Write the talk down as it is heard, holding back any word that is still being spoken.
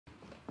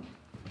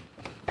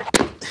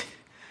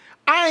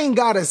I ain't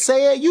gotta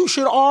say it, you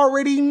should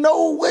already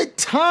know what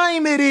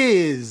time it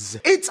is.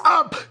 It's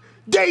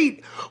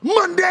Update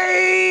Mondays!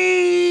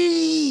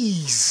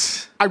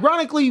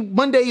 Ironically,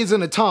 Monday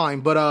isn't a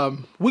time, but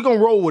we gonna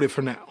roll with it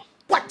for now.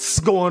 What's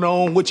going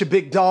on with your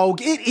big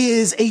dog? It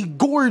is a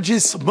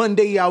gorgeous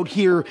Monday out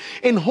here,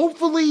 and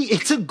hopefully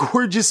it's a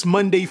gorgeous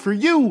Monday for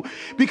you,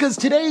 because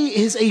today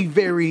is a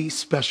very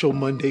special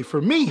Monday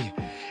for me.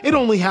 It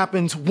only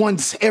happens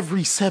once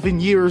every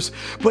 7 years,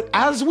 but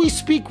as we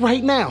speak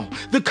right now,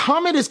 the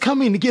comet is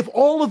coming to give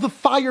all of the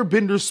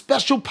firebenders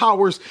special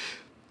powers.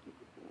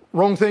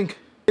 Wrong thing.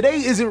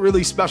 Today isn't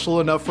really special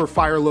enough for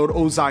Fire Lord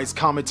Ozai's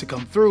comet to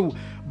come through,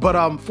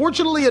 but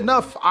fortunately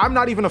enough, I'm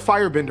not even a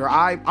firebender.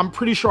 I'm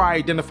pretty sure I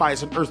identify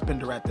as an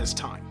earthbender at this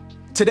time.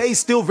 Today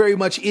still very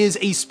much is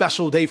a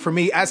special day for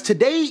me, as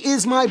today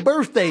is my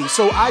birthday,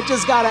 so I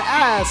just gotta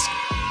ask,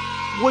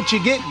 what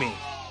you get me?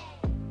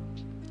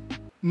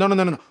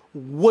 No.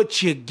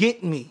 What you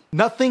get me?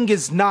 Nothing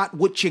is not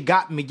what you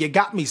got me. You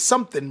got me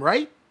something,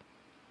 right?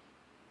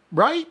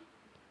 Right?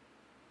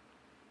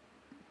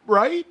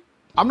 Right?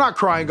 I'm not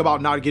crying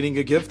about not getting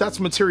a gift.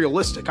 That's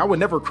materialistic. I would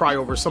never cry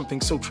over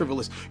something so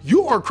trivial.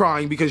 You are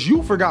crying because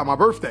you forgot my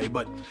birthday,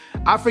 but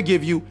I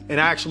forgive you,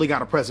 and I actually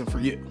got a present for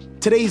you.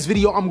 Today's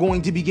video, I'm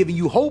going to be giving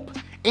you hope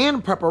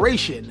and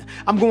preparation.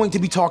 I'm going to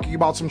be talking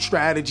about some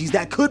strategies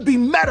that could be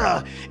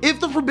meta if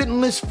the Forbidden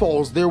List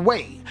falls their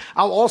way.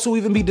 I'll also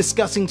even be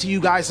discussing to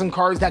you guys some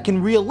cards that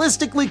can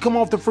realistically come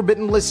off the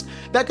Forbidden List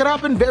that could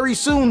happen very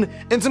soon,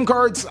 and some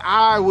cards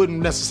I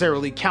wouldn't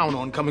necessarily count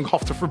on coming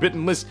off the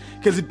Forbidden List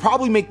because it'd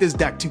probably make this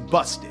deck too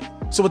busted.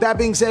 So with that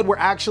being said, we're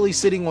actually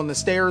sitting on the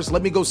stairs.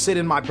 Let me go sit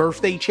in my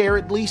birthday chair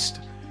at least,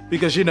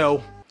 because you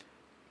know,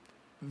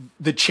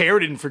 the chair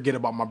didn't forget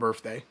about my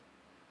birthday.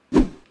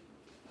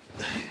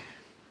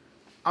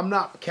 I'm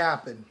not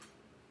capping.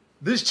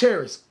 This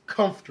chair is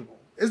comfortable.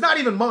 It's not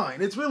even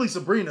mine. It's really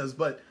Sabrina's,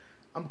 but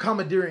I'm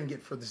commandeering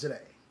it for today.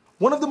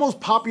 One of the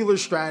most popular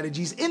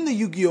strategies in the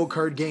Yu-Gi-Oh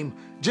card game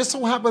just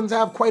so happens to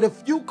have quite a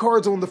few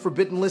cards on the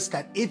Forbidden List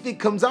that if it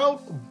comes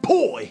out,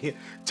 boy,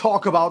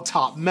 talk about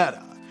top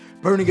meta.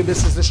 Burning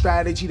Abyss is a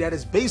strategy that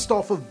is based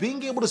off of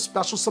being able to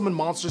special summon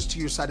monsters to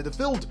your side of the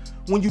field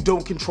when you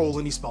don't control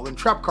any spell and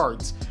trap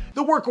cards.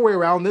 The workaway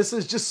around this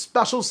is just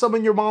special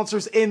summon your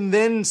monsters and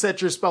then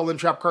set your spell and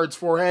trap cards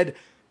forehead.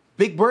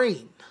 Big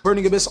brain.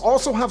 Burning Abyss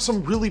also have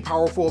some really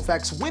powerful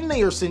effects when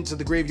they are sent to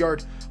the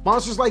graveyard.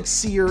 Monsters like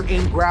Seer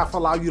and Graph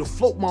allow you to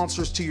float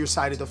monsters to your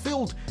side of the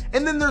field,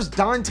 and then there's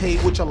Dante,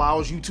 which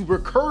allows you to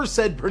recur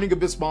said Burning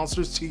Abyss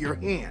monsters to your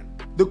hand.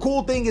 The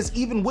cool thing is,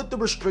 even with the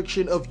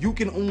restriction of you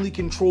can only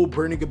control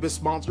Burning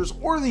Abyss monsters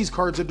or these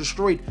cards are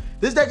destroyed,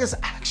 this deck is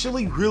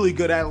actually really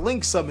good at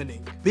link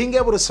summoning. Being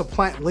able to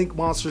supplant link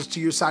monsters to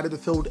your side of the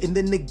field and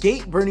then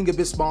negate Burning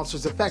Abyss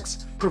monsters'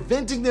 effects,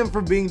 preventing them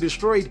from being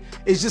destroyed,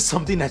 is just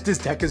something that this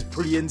deck is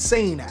pretty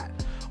insane at.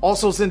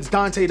 Also, since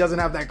Dante doesn't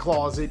have that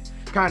clause, it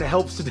kind of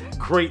helps the deck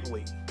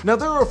greatly. Now,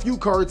 there are a few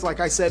cards, like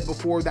I said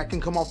before, that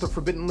can come off the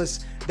Forbidden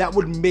List that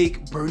would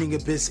make Burning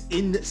Abyss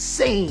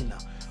insane.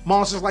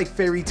 Monsters like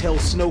Fairy Tale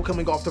Snow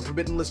coming off the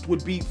Forbidden List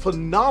would be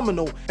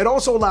phenomenal. It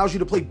also allows you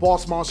to play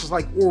boss monsters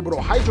like Orbital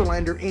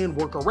Hydralander and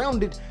work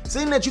around it,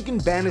 saying that you can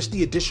banish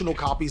the additional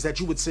copies that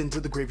you would send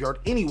to the graveyard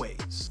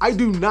anyways. I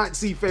do not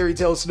see Fairy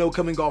Tale Snow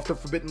coming off the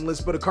Forbidden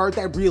List, but a card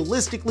that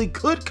realistically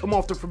could come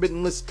off the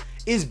Forbidden List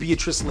is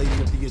Beatrice,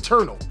 Lady of the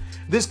Eternal.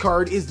 This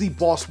card is the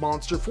boss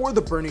monster for the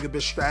Burning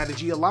Abyss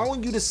strategy,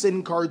 allowing you to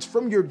send cards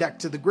from your deck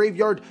to the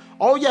graveyard.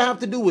 All you have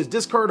to do is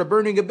discard a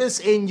Burning Abyss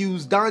and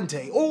use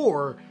Dante,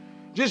 or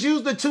just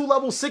use the 2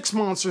 level 6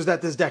 monsters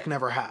that this deck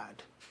never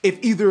had. If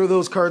either of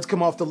those cards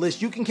come off the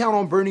list, you can count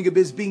on Burning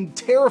Abyss being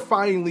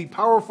terrifyingly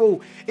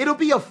powerful. It'll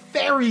be a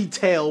fairy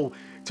tale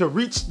to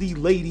reach the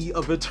Lady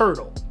of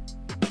Eternal.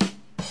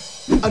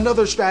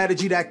 Another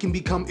strategy that can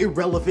become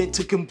irrelevant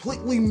to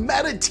completely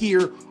meta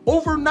tier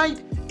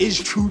overnight is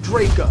True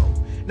Draco.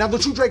 Now, the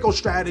True Draco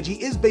strategy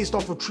is based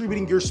off of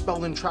tributing your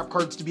spell and trap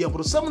cards to be able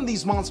to summon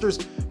these monsters,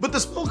 but the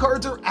spell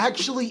cards are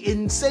actually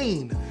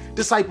insane.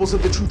 Disciples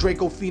of the True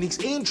Draco Phoenix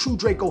and True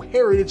Draco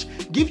Heritage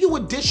give you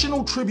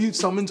additional tribute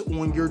summons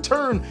on your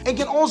turn, and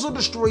can also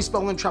destroy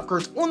spell and trap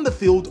cards on the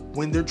field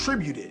when they're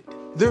tributed.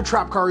 Their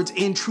trap cards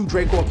in True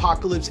Draco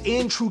Apocalypse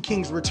and True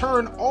King's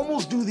Return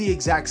almost do the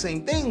exact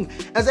same thing,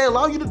 as they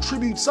allow you to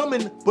tribute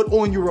summon but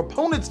on your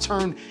opponent's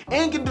turn,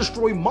 and can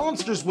destroy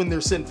monsters when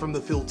they're sent from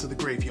the field to the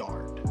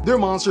graveyard. Their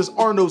monsters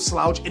are no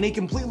slouch, and they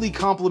completely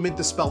complement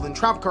the spell and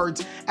trap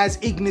cards, as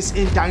Ignis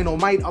and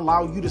Dynamite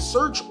allow you to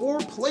search or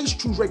place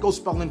True Draco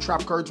spell and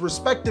trap cards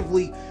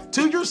respectively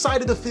to your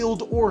side of the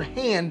field or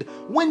hand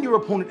when your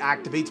opponent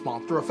activates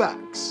monster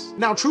effects.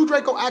 Now, True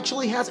Draco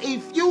actually has a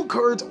few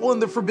cards on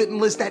the Forbidden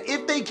List that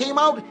if they came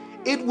out,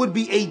 it would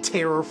be a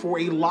terror for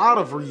a lot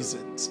of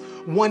reasons.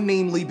 One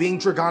namely being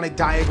Dragonic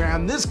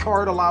Diagram. This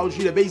card allows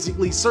you to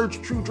basically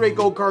search True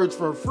Draco cards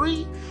for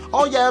free.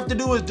 All you have to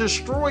do is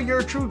destroy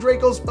your True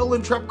Draco spell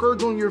and trap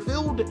cards on your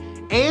field,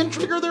 and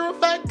trigger their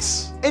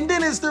effects. And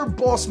then is their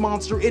boss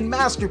monster in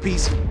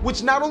Masterpiece,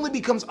 which not only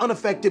becomes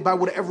unaffected by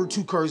whatever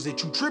 2 cards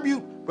that you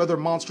tribute, whether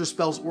monster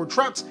spells or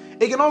traps,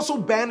 it can also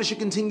banish a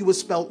continuous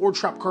spell or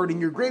trap card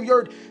in your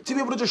graveyard to be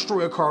able to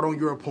destroy a card on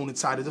your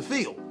opponent's side of the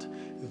field.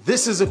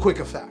 This is a quick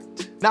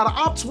effect. Now, the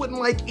ops wouldn't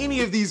like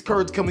any of these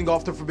cards coming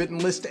off the Forbidden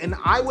List, and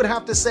I would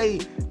have to say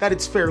that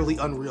it's fairly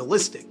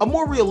unrealistic. A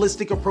more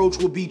realistic approach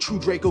would be True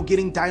Draco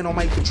getting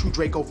Dynamite the True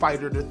Draco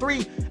Fighter to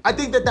 3. I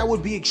think that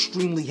would be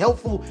extremely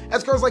helpful,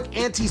 as cards like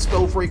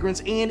Anti-Spell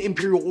Fragrance and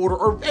Imperial Order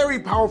are very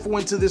powerful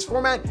into this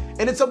format,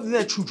 and it's something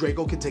that True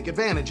Draco can take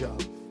advantage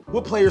of.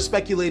 With players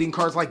speculating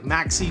cards like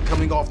Maxi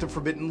coming off the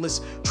Forbidden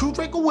List, True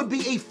Draco would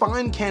be a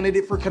fine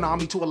candidate for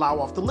Konami to allow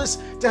off the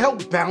list to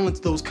help balance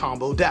those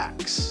combo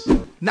decks.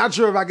 Not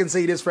sure if I can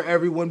say this for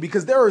everyone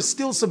because there are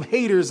still some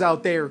haters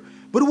out there,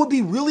 but it would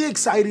be really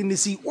exciting to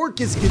see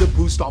Orcust get a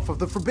boost off of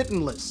the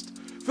Forbidden List.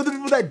 For the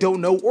people that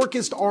don't know,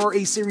 Orcust are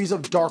a series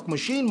of Dark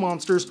Machine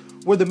monsters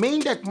where the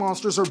main deck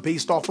monsters are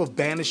based off of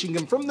banishing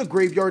them from the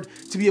graveyard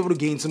to be able to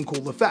gain some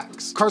cool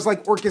effects. Cards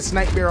like Orcust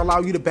Nightmare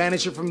allow you to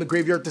banish it from the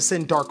graveyard to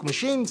send Dark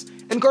Machines,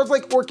 and cards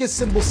like Orcust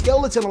Symbol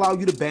Skeleton allow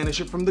you to banish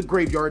it from the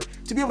graveyard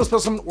to be able to spell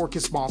summon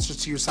Orcust monsters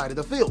to your side of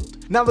the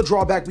field. Now, the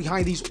drawback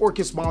behind these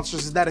Orcust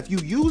monsters is that if you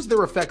use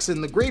their effects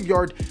in the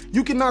graveyard,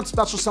 you cannot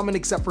special summon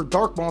except for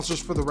Dark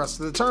monsters for the rest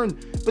of the turn,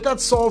 but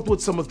that's solved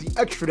with some of the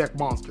extra deck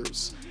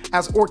monsters,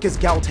 as Orcust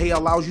Galtea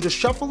allows you to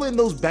shuffle in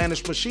those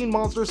banished machine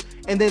monsters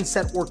and then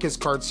set Orcust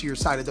cards to your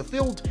side of the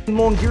field. And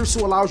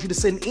Longirsu allows you to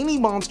send any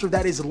monster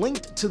that is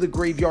linked to the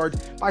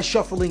graveyard by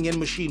shuffling in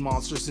machine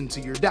monsters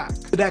into your deck.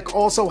 The deck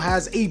also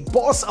has a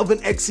boss of an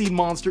Xyz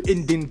monster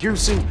in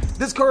Dingirsu.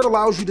 This card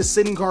allows you to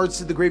send cards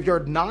to the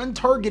graveyard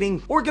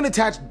non-targeting or can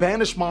attach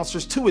banished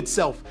monsters to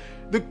itself.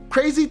 The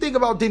crazy thing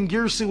about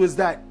Dingirsu is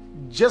that,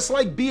 just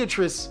like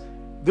Beatrice,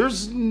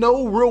 there's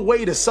no real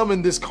way to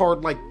summon this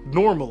card like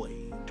normally.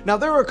 Now,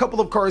 there are a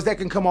couple of cards that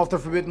can come off the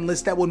Forbidden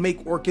List that would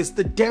make Orcust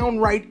the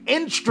downright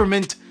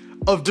instrument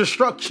of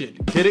destruction.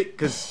 Get it?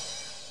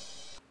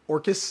 Because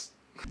Orcust?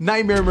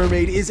 Nightmare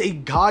Mermaid is a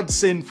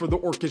godsend for the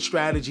Orcust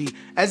strategy,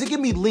 as it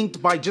can be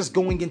linked by just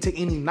going into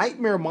any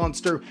Nightmare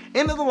monster,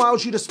 and it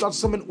allows you to special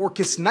summon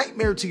Orcust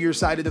Nightmare to your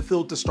side of the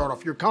field to start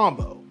off your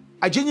combo.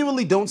 I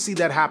genuinely don't see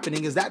that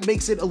happening, as that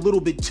makes it a little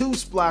bit too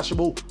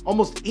splashable.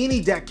 Almost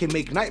any deck can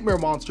make Nightmare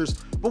monsters,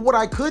 but what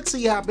I could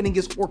see happening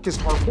is Orcust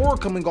Harpora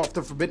coming off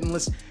the Forbidden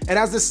List. It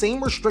has the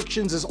same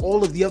restrictions as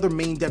all of the other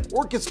main deck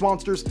Orcust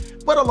monsters,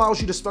 but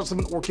allows you to special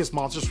summon Orcust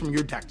monsters from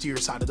your deck to your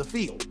side of the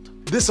field.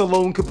 This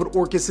alone could put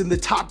Orcust in the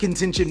top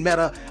contention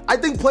meta. I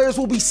think players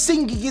will be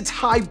singing its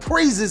high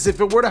praises if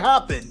it were to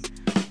happen.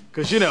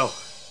 Cause you know,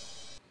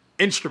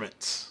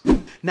 instruments.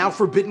 Now,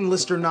 Forbidden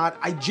List or not,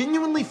 I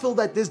genuinely feel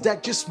that this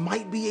deck just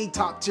might be a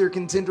top tier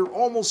contender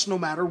almost no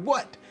matter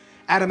what.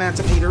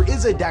 Adamantipator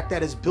is a deck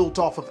that is built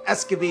off of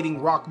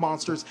excavating rock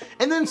monsters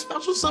and then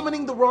special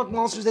summoning the rock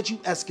monsters that you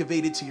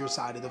excavated to your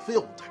side of the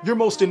field. Your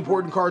most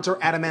important cards are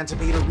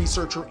Adamantipator,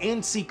 Researcher,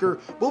 and Seeker.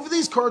 Both of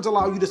these cards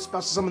allow you to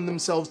special summon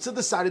themselves to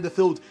the side of the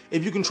field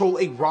if you control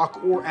a rock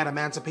or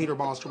Adamantipator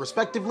monster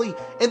respectively,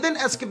 and then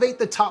excavate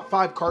the top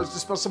 5 cards to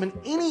special summon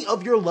any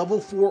of your level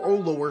 4 or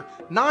lower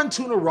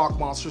non-tuner rock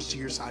monsters to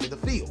your side of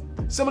the field.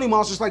 Summoning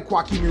monsters like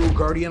Quackimiru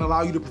Guardian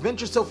allow you to prevent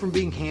yourself from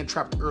being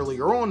hand-trapped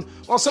earlier on,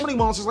 while summoning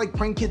monsters like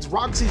Prank Kids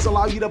Roxy's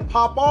allow you to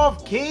pop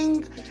off,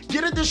 king!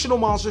 Get additional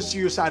monsters to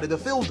your side of the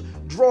field,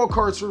 draw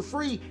cards for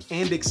free,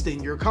 and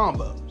extend your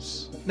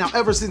combos. Now,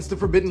 ever since the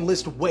Forbidden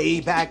List way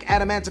back,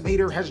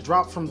 Adamantipator has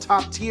dropped from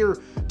top tier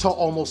to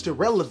almost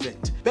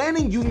irrelevant.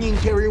 Banning Union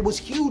Carrier was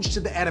huge to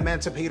the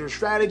Adamantipator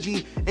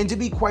strategy, and to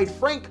be quite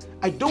frank,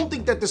 I don't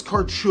think that this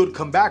card should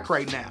come back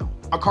right now.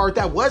 A card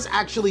that was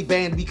actually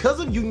banned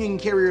because of Union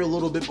Carrier a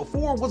little bit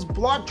before was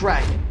Block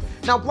Dragon.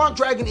 Now, Block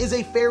Dragon is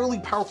a fairly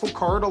powerful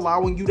card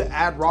allowing you to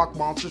add rock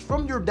monsters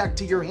from your deck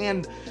to your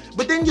hand,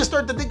 but then you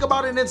start to think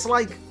about it and it's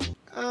like,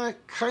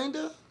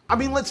 kinda? I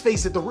mean, let's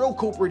face it, the real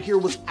culprit here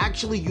was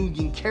actually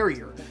Union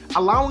Carrier.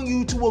 Allowing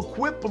you to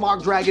equip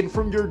Block Dragon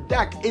from your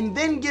deck and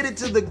then get it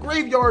to the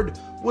graveyard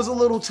was a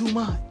little too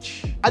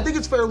much. I think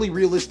it's fairly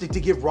realistic to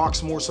give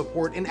rocks more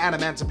support in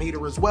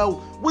Adamantipator as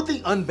well with the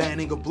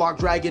unbanning of Block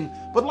Dragon,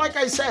 but like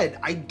I said,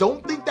 I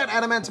don't think that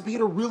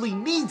Adamantipator really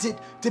needs it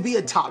to be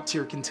a top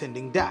tier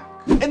contending deck.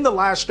 And the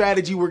last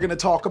strategy we're gonna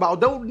talk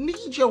about don't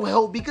need your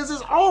help because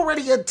it's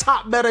already a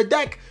top meta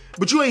deck,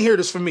 but you ain't hear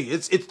this from me.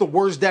 It's the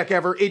worst deck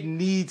ever. It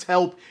needs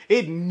help.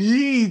 It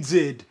needs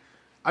it.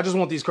 I just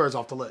want these cards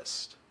off the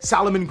list.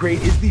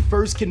 Salamangreat is the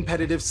first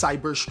competitive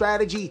cyber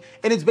strategy,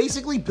 and it's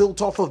basically built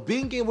off of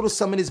being able to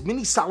summon as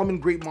many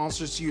Salamangreat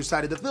monsters to your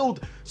side of the field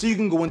so you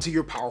can go into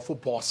your powerful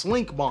boss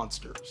link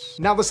monsters.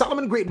 Now, the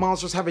Salamangreat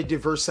monsters have a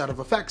diverse set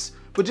of effects,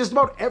 but just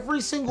about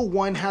every single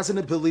one has an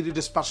ability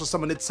to special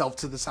summon itself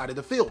to the side of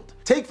the field.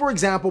 Take, for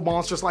example,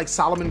 monsters like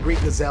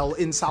Salamangreat Gazelle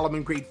and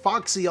Salamangreat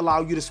Foxy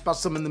allow you to special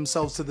summon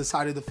themselves to the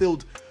side of the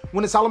field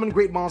when a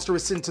Salamangreat monster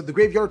is sent to the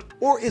graveyard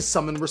or is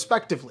summoned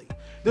respectively.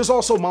 There's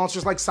also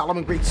monsters like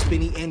Salamangreat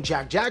Spinny and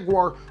Jack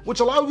Jaguar, which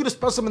allow you to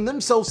specimen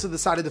themselves to the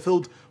side of the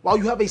field while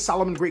you have a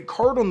Solomon Great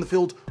card on the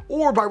field,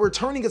 or by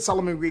returning a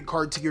Solomon Great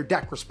card to your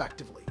deck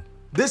respectively.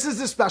 This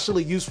is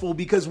especially useful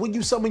because when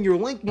you summon your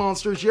Link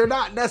monsters, you're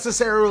not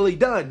necessarily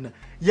done.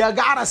 You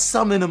gotta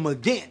summon them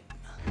again.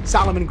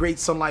 Solomon Great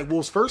Sunlight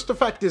Wolf's first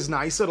effect is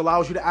nice. It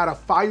allows you to add a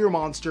fire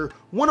monster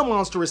when a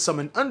monster is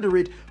summoned under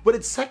it, but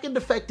its second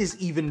effect is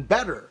even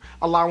better,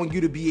 allowing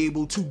you to be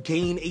able to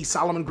gain a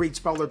Solomon Great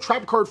spell or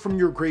trap card from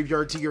your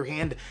graveyard to your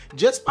hand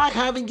just by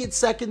having it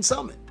second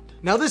summoned.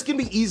 Now this can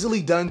be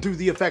easily done through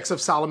the effects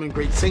of Solomon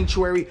Great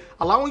Sanctuary,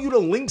 allowing you to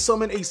link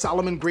summon a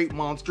Solomon Great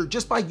monster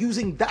just by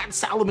using that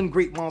Solomon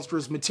Great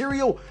monster's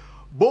material.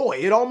 Boy,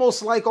 it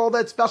almost like all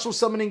that special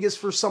summoning is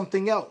for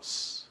something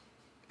else,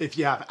 if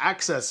you have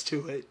access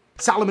to it.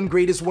 Solomon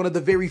Great is one of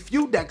the very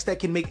few decks that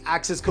can make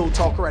Access Code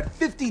Talker at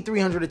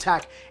 5300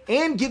 attack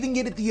and giving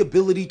it the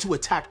ability to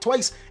attack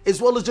twice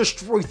as well as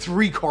destroy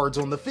 3 cards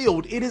on the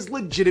field. It is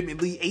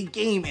legitimately a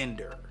game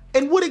ender.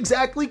 And what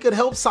exactly could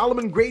help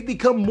Solomon Great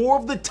become more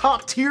of the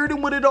top tier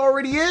than what it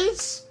already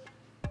is?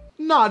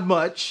 Not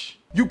much.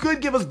 You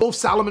could give us both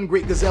Solomon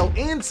Great Gazelle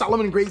and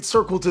Solomon Great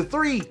Circle to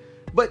 3,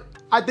 but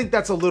I think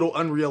that's a little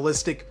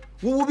unrealistic.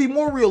 What will be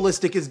more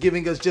realistic is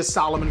giving us just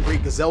Solomon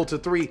Great Gazelle to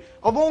 3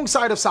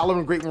 alongside of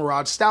Solomon Great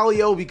Mirage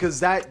Stalio, because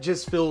that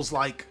just feels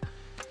like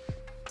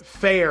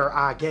fair,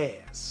 I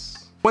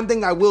guess. One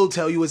thing I will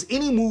tell you is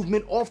any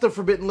movement off the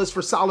forbidden list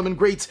for Solomon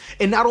Greats,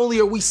 and not only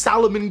are we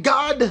Solomon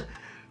God,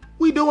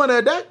 we doing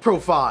a deck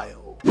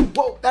profile.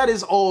 Well, that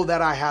is all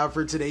that I have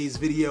for today's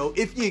video.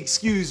 If you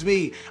excuse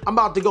me, I'm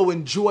about to go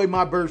enjoy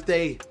my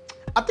birthday.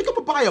 I think I'm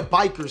gonna buy a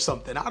bike or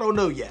something, I don't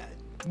know yet.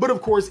 But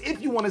of course,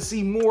 if you want to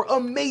see more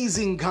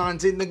amazing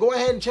content, then go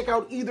ahead and check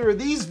out either of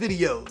these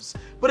videos.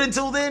 But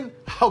until then,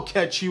 I'll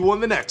catch you on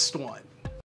the next one.